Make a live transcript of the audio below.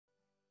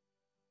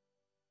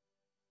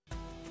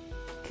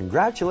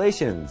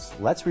Congratulations!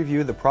 Let's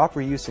review the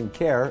proper use and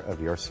care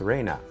of your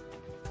Sirena.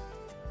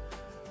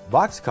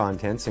 Box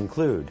contents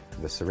include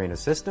the Sirena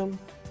system,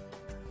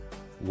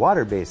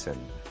 water basin,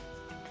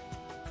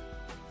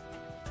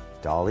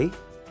 dolly,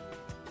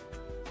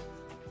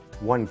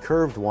 one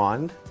curved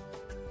wand,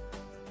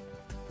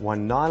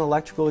 one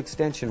non-electrical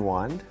extension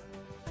wand,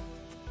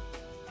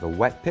 the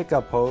wet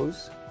pickup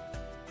hose,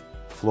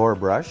 floor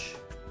brush,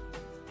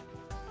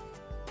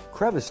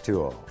 crevice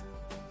tool,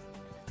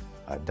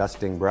 a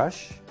dusting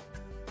brush,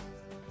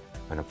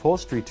 an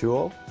upholstery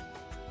tool,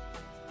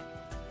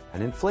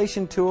 an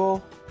inflation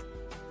tool,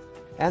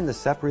 and the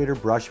separator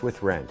brush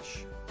with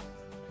wrench.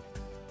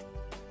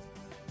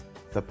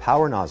 The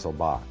power nozzle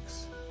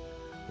box.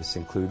 This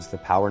includes the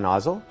power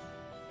nozzle,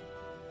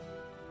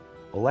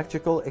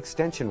 electrical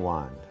extension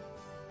wand,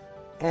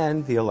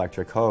 and the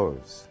electric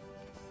hose.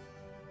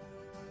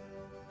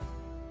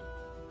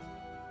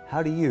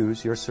 How to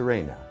use your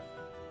Sirena.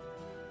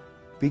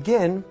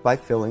 Begin by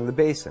filling the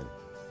basin.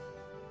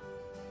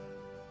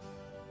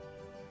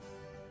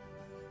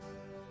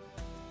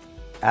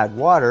 Add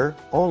water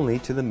only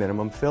to the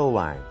minimum fill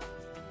line.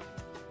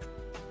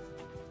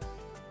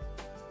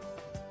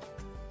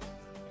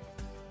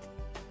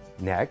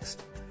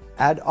 Next,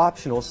 add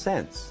optional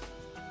scents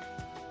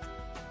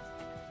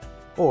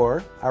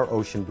or our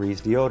Ocean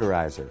Breeze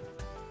deodorizer.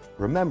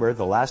 Remember,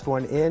 the last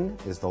one in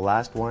is the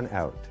last one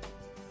out.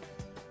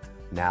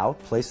 Now,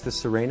 place the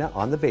Sirena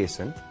on the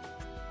basin.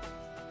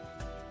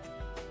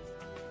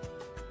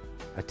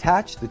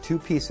 Attach the two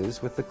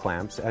pieces with the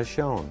clamps as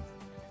shown.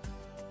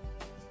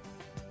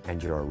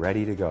 And you're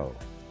ready to go.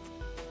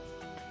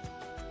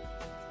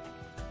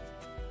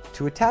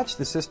 To attach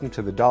the system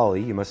to the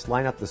dolly, you must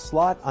line up the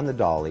slot on the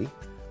dolly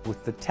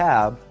with the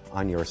tab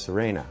on your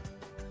Sirena.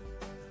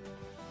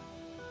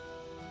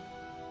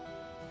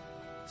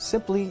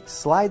 Simply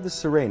slide the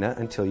Sirena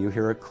until you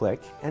hear a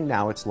click, and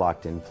now it's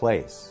locked in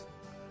place.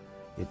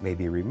 It may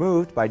be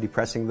removed by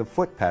depressing the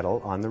foot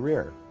pedal on the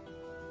rear.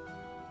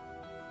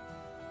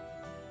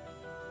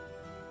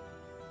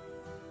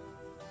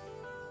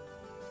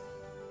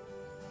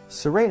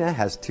 Sirena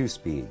has two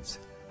speeds,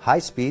 high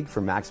speed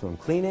for maximum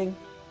cleaning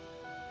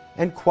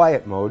and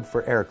quiet mode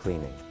for air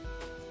cleaning.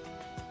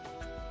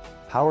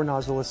 Power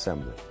nozzle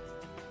assembly.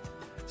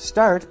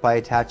 Start by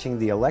attaching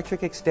the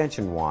electric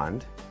extension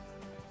wand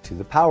to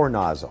the power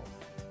nozzle.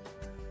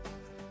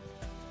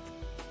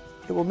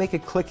 It will make a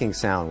clicking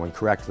sound when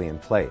correctly in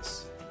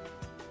place.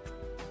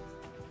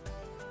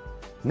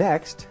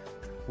 Next,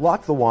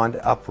 lock the wand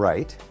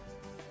upright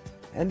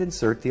and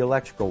insert the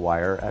electrical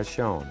wire as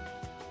shown.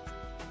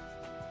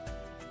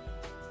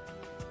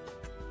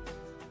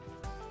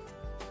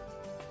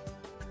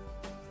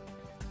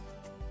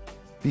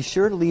 Be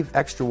sure to leave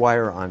extra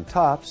wire on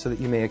top so that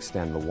you may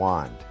extend the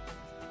wand.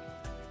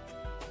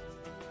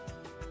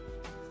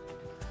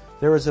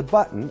 There is a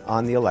button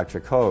on the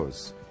electric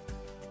hose.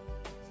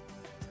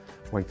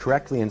 When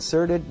correctly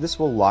inserted, this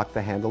will lock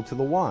the handle to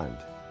the wand.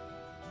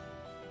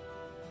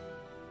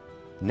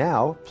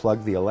 Now,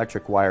 plug the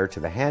electric wire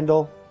to the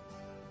handle,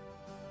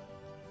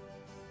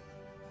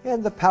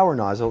 and the power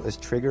nozzle is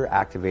trigger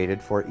activated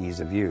for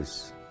ease of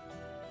use.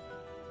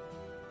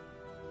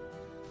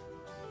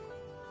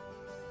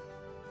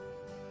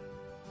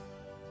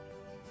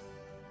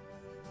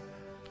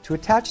 To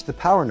attach the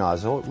power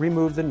nozzle,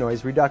 remove the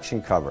noise reduction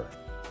cover.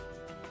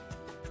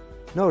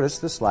 Notice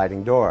the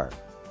sliding door.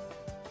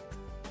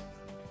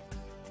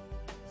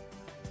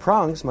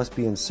 Prongs must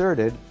be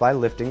inserted by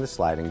lifting the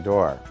sliding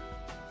door.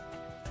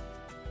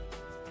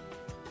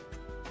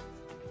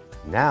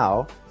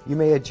 Now, you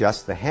may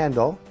adjust the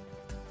handle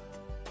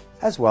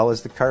as well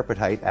as the carpet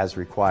height as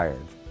required.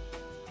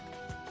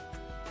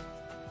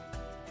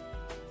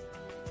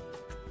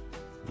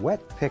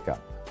 Wet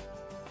pickup.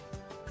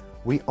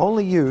 We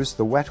only use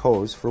the wet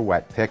hose for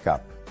wet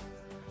pickup.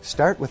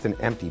 Start with an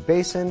empty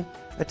basin,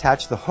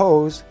 attach the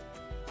hose,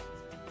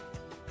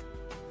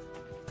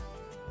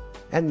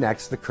 and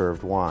next the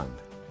curved wand.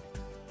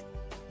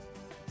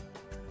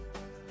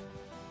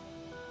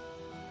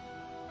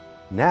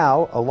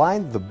 Now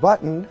align the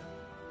button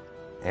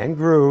and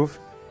groove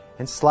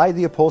and slide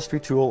the upholstery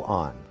tool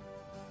on.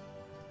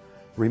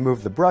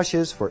 Remove the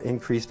brushes for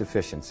increased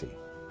efficiency.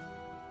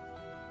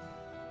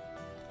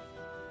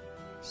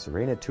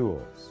 Sirena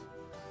tools.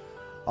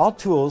 All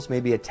tools may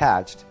be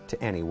attached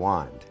to any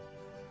wand.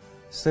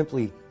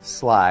 Simply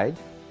slide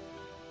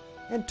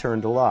and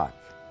turn to lock.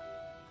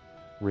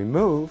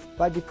 Remove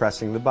by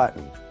depressing the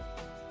button.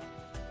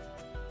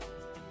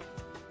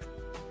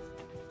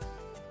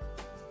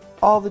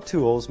 All the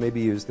tools may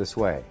be used this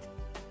way.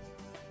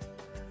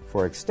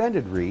 For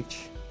extended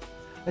reach,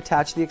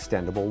 attach the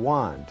extendable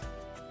wand.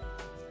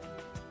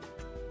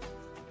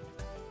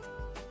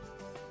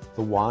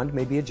 The wand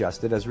may be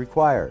adjusted as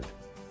required.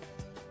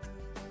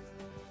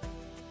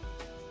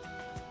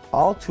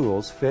 All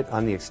tools fit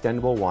on the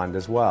extendable wand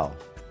as well.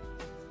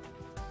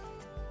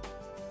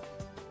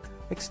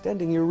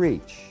 Extending your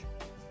reach.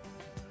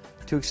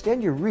 To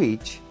extend your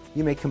reach,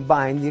 you may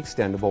combine the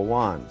extendable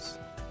wands.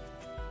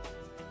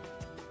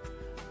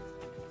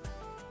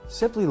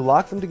 Simply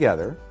lock them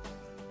together,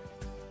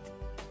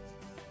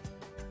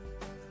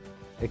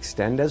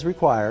 extend as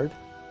required,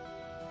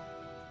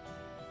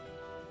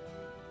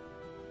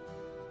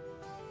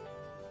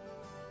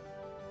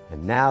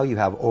 and now you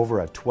have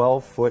over a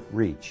 12-foot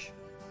reach.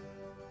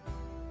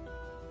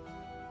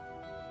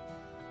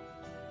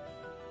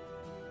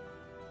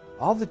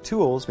 All the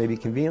tools may be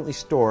conveniently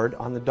stored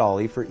on the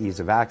dolly for ease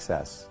of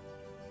access.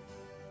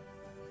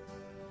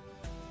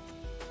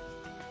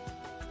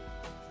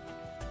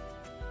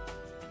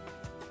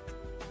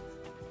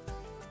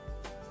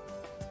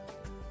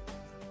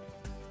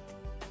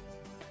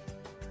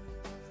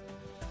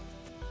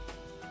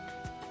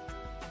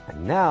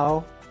 And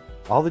now,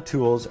 all the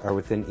tools are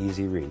within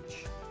easy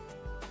reach.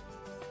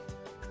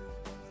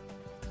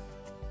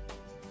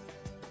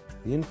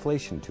 The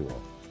inflation tool.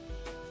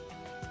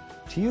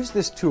 To use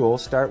this tool,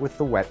 start with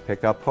the wet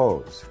pickup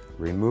hose.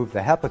 Remove the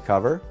HEPA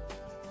cover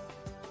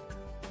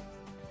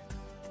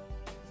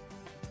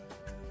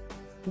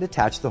and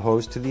attach the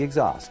hose to the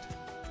exhaust.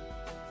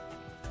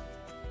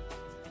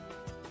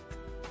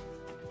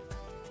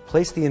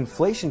 Place the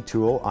inflation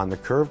tool on the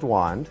curved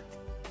wand,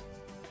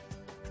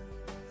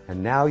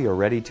 and now you're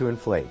ready to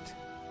inflate.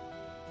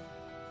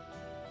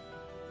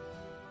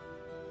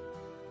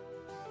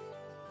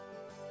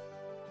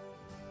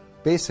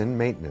 Basin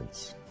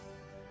maintenance.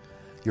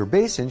 Your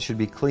basin should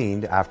be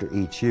cleaned after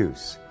each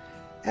use.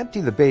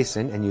 Empty the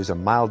basin and use a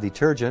mild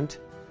detergent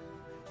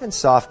and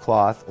soft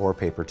cloth or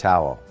paper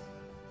towel.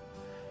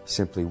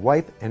 Simply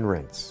wipe and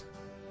rinse.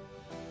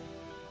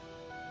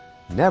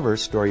 Never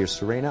store your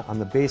Sirena on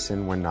the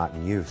basin when not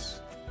in use.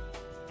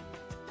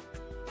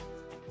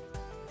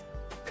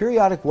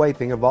 Periodic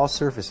wiping of all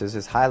surfaces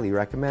is highly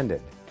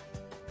recommended.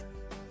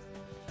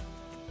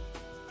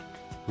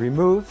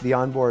 Remove the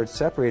onboard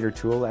separator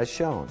tool as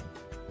shown.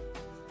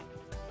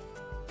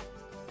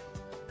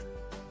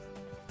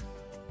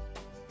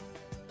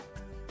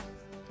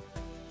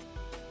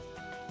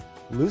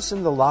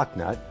 Loosen the lock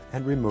nut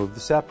and remove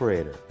the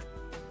separator.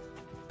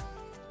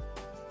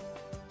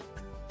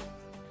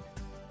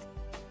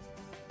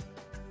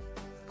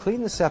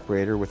 Clean the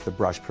separator with the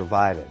brush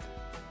provided.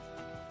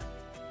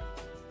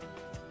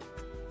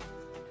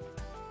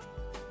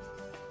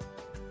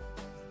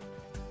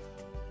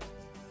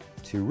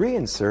 To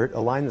reinsert,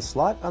 align the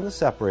slot on the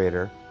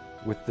separator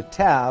with the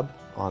tab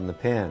on the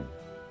pin.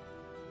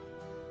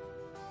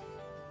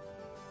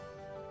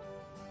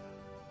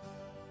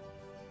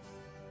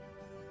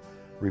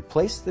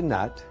 Replace the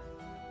nut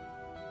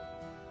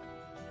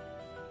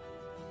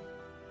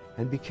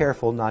and be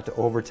careful not to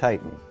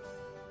over-tighten.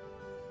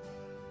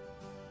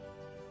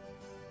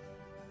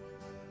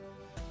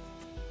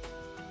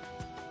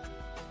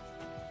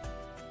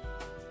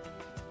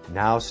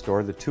 Now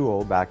store the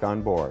tool back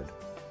on board.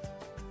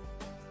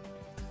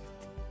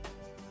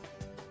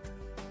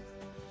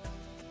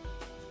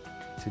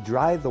 To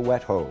dry the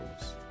wet hose,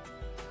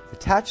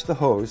 attach the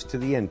hose to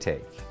the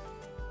intake.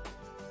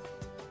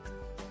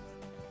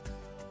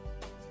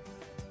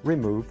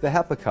 Remove the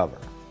HEPA cover.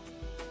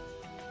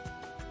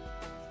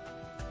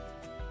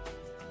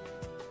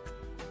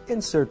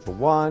 Insert the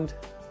wand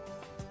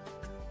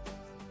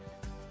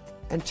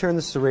and turn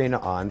the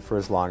Sirena on for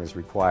as long as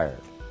required.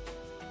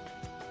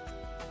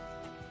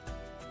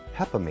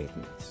 HEPA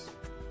maintenance.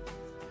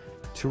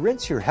 To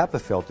rinse your HEPA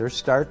filter,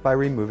 start by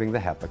removing the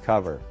HEPA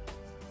cover.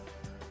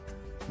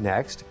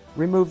 Next,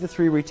 remove the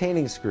 3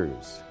 retaining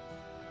screws.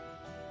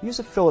 Use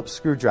a Phillips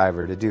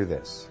screwdriver to do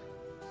this.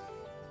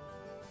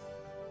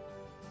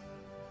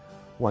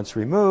 Once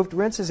removed,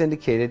 rinse as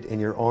indicated in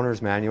your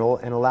owner's manual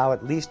and allow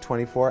at least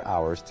 24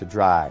 hours to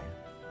dry.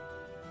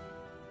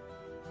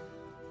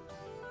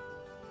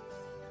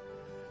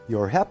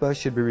 Your HEPA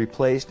should be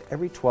replaced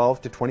every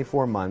 12 to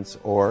 24 months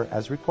or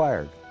as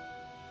required.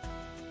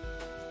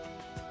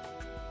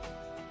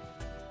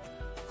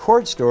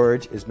 Cord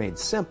storage is made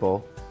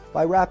simple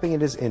by wrapping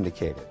it as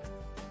indicated.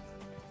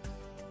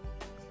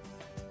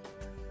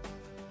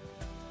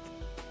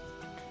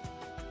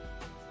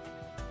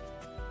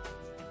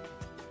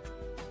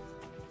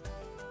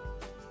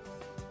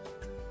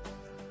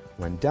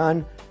 When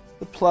done,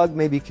 the plug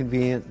may be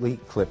conveniently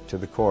clipped to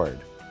the cord.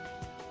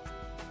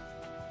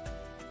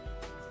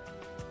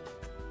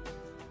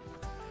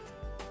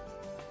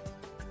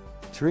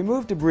 To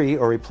remove debris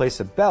or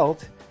replace a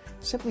belt,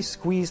 simply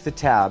squeeze the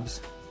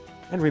tabs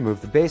and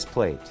remove the base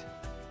plate.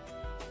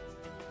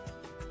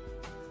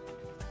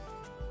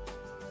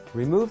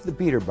 Remove the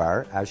beater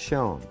bar as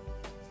shown.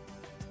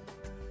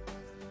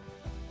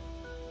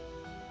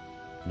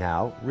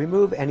 Now,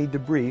 remove any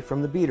debris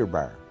from the beater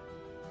bar.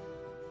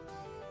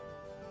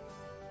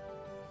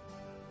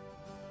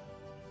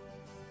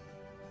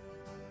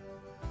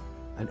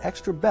 An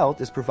extra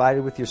belt is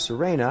provided with your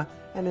Sirena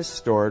and is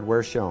stored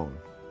where shown.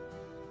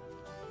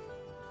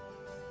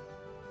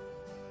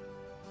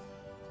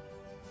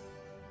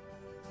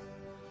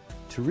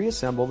 To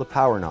reassemble the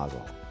power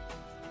nozzle,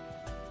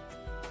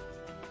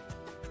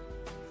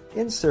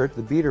 insert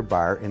the beater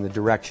bar in the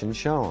direction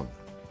shown.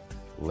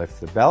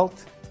 Lift the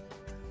belt,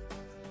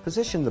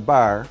 position the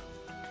bar,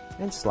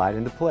 and slide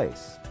into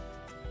place.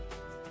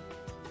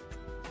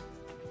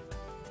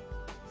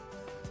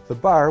 The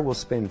bar will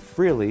spin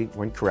freely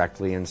when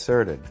correctly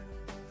inserted.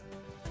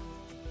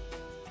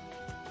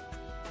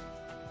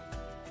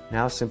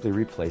 Now simply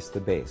replace the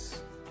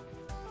base.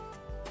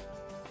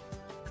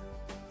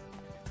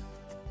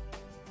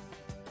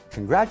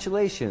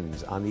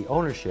 Congratulations on the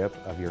ownership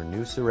of your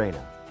new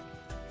Sirena.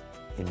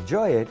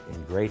 Enjoy it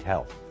in great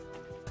health.